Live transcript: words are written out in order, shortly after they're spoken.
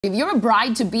If you're a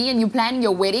bride-to-be and you're planning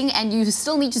your wedding and you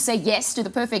still need to say yes to the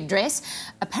perfect dress,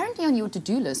 apparently on your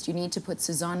to-do list you need to put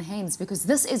Suzaan Heyns, because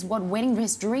this is what wedding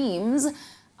dress dreams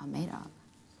are made of.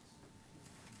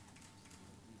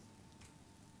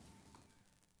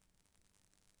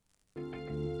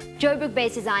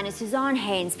 Joburg-based designer Suzaan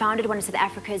Heyns founded one of South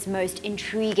Africa's most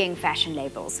intriguing fashion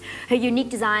labels. Her unique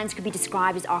designs could be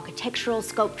described as architectural,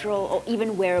 sculptural, or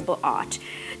even wearable art.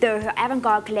 Though her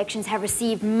avant-garde collections have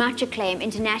received much acclaim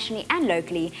internationally and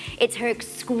locally, it's her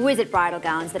exquisite bridal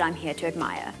gowns that I'm here to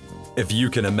admire. If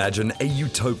you can imagine a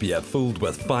utopia filled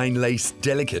with fine lace,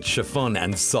 delicate chiffon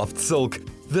and soft silk,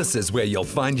 this is where you'll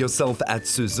find yourself at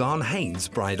Suzaan Heyns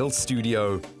Bridal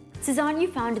Studio. Suzaan, you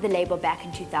founded the label back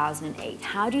in 2008.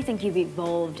 How do you think you've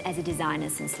evolved as a designer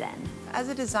since then? As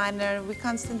a designer, we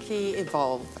constantly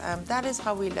evolve. That is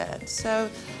how we learn. So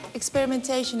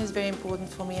experimentation is very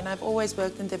important for me, and I've always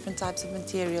worked in different types of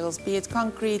materials, be it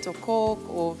concrete or cork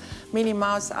or Minnie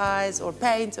Mouse eyes or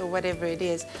paint or whatever it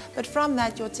is. But from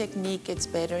that, your technique gets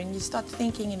better and you start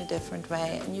thinking in a different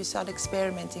way and you start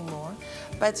experimenting more.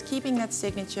 But keeping that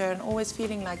signature and always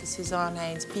feeling like a Suzaan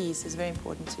Heyns piece is very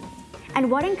important to me. And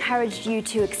what encouraged you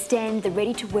to extend the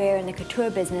ready-to-wear and the couture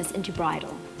business into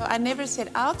bridal? I never set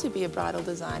out to be a bridal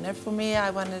designer. For me, I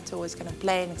wanted to always kind of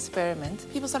play and experiment.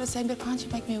 People started saying, but can't you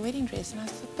make me a wedding dress? And I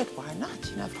thought, but why not?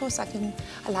 You know, of course I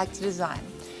like to design.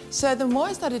 So the more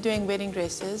I started doing wedding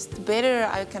dresses, the better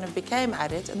I kind of became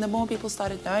at it, and the more people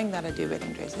started knowing that I do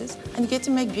wedding dresses. And you get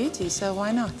to make beauty, so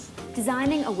why not?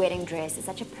 Designing a wedding dress is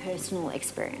such a personal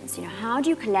experience. You know, how do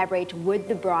you collaborate with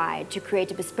the bride to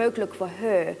create a bespoke look for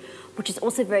her, which is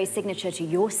also very signature to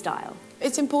your style?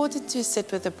 It's important to sit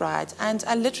with the bride, and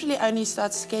I literally only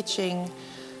start sketching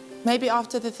maybe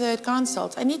after the third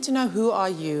consult. I need to know, who are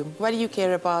you? What do you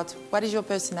care about? What is your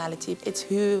personality? It's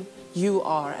who you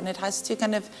are, and it has to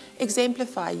kind of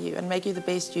exemplify you and make you the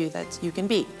best you that you can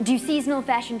be. Do seasonal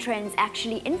fashion trends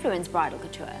actually influence bridal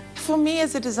couture? For me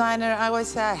as a designer, I always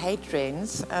say I hate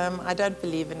trends. I don't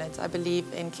believe in it. I believe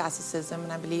in classicism,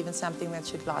 and I believe in something that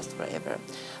should last forever.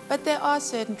 But there are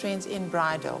certain trends in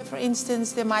bridal. For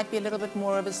instance, there might be a little bit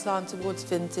more of a slant towards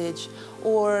vintage,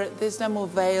 or there's no more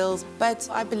veils. But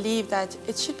I believe that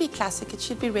it should be classic, it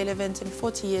should be relevant. In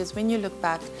 40 years, when you look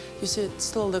back, you should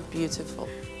still look beautiful.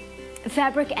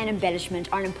 Fabric and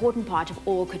embellishment are an important part of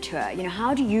all couture. You know,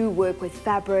 how do you work with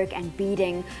fabric and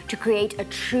beading to create a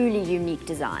truly unique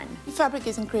design? Fabric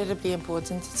is incredibly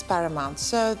important, it's paramount.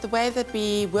 So the way that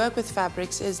we work with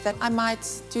fabrics is that I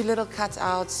might do little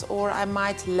cutouts, or I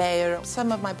might layer.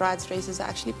 Some of my brides' dresses I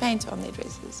actually paint on their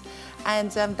dresses. And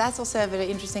that's also a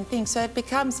very interesting thing. So it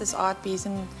becomes this art piece,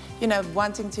 and you know,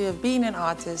 wanting to have been an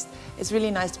artist, it's really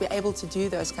nice to be able to do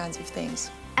those kinds of things.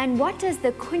 And what does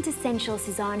the quintessential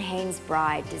Suzaan Heyns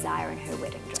bride desire in her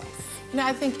wedding dress? You know,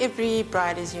 I think every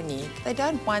bride is unique. They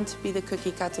don't want to be the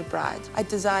cookie-cutter bride. I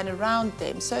design around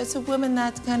them. So it's a woman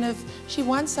that kind of, she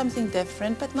wants something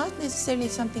different, but not necessarily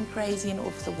something crazy and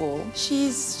off the wall. She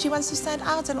wants to stand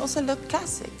out and also look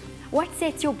classic. What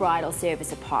sets your bridal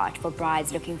service apart for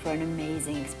brides looking for an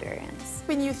amazing experience?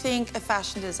 When you think a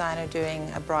fashion designer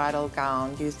doing a bridal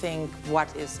gown, you think,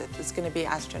 what is it? It's going to be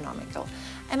astronomical.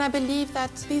 And I believe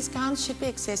that these gowns should be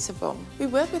accessible. We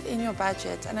work within your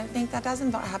budget, and I think that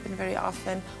doesn't happen very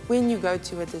often when you go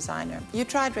to a designer. You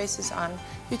try dresses on,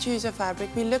 you choose a fabric,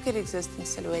 we look at existing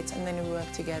silhouettes, and then we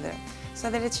work together. So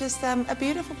that it's just a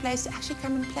beautiful place to actually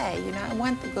come and play. You know, I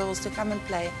want the girls to come and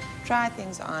play, try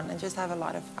things on, and just have a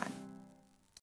lot of fun.